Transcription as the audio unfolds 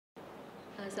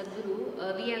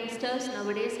Sadhguru, we youngsters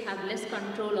nowadays have less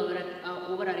control over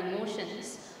our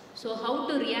emotions. So how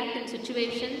to react in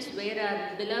situations where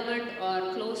our beloved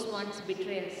or close ones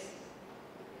betray us?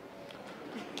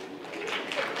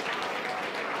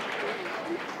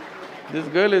 This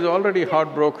girl is already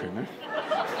heartbroken, eh?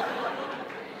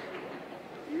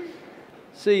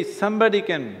 See, somebody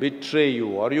can betray you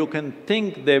or you can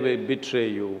think they will betray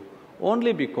you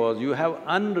only because you have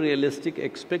unrealistic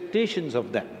expectations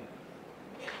of them.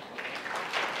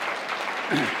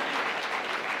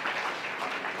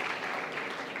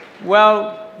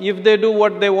 Well, if they do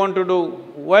what they want to do,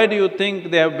 why do you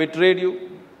think they have betrayed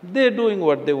you? They're doing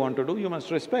what they want to do, you must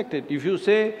respect it. If you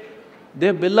say,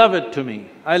 they're beloved to me,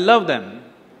 I love them,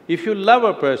 if you love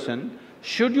a person,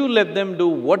 should you let them do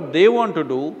what they want to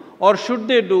do or should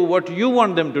they do what you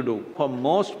want them to do? For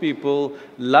most people,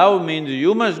 love means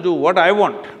you must do what I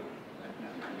want.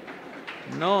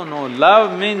 No,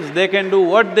 love means they can do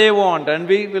what they want and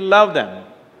we will love them,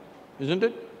 isn't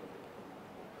it?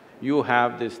 You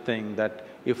have this thing that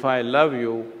if I love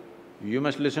you, you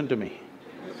must listen to me.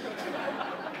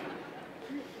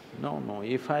 No,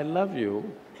 if I love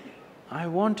you, I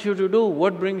want you to do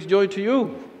what brings joy to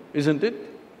you, isn't it?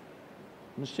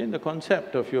 You must change the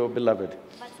concept of your beloved.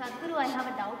 But Sadhguru, I have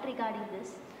a doubt regarding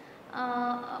this.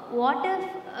 What if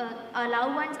our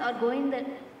loved ones are going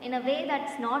in a way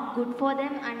that's not good for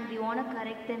them and we want to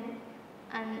correct them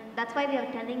and that's why we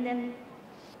are telling them?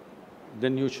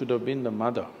 Then you should have been the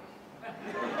mother.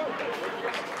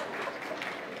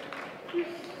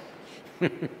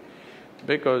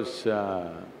 Because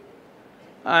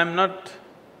I'm not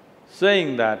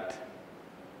saying that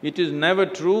it is never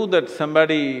true that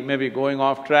somebody may be going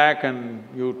off track and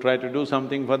you try to do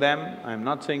something for them. I'm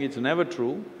not saying it's never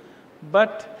true,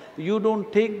 but you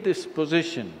don't take this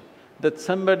position that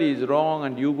somebody is wrong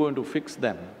and you're going to fix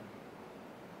them.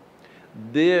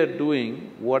 They're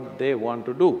doing what they want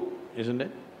to do, isn't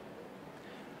it?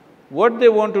 What they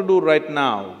want to do right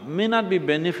now may not be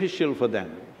beneficial for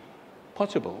them,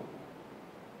 possible.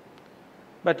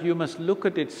 But you must look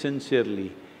at it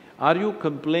sincerely. Are you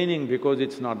complaining because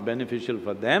it's not beneficial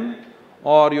for them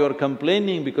or you're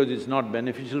complaining because it's not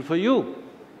beneficial for you?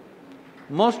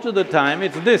 Most of the time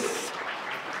it's this.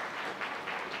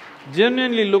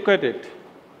 Genuinely look at it.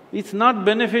 It's not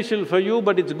beneficial for you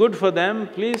but it's good for them,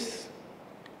 please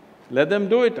let them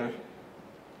do it.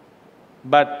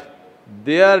 But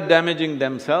they are damaging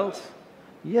themselves,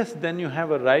 yes, then you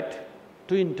have a right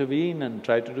to intervene and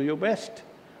try to do your best.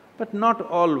 But not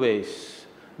always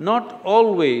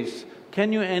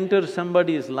can you enter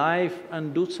somebody's life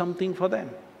and do something for them.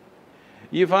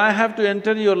 If I have to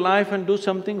enter your life and do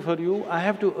something for you, I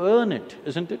have to earn it,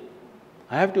 isn't it?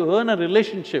 I have to earn a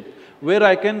relationship where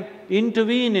I can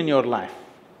intervene in your life.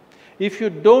 If you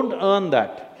don't earn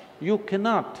that, you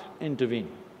cannot intervene.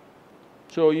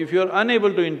 So if you're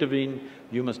unable to intervene,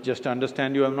 you must just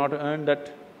understand you have not earned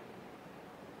that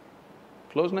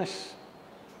closeness.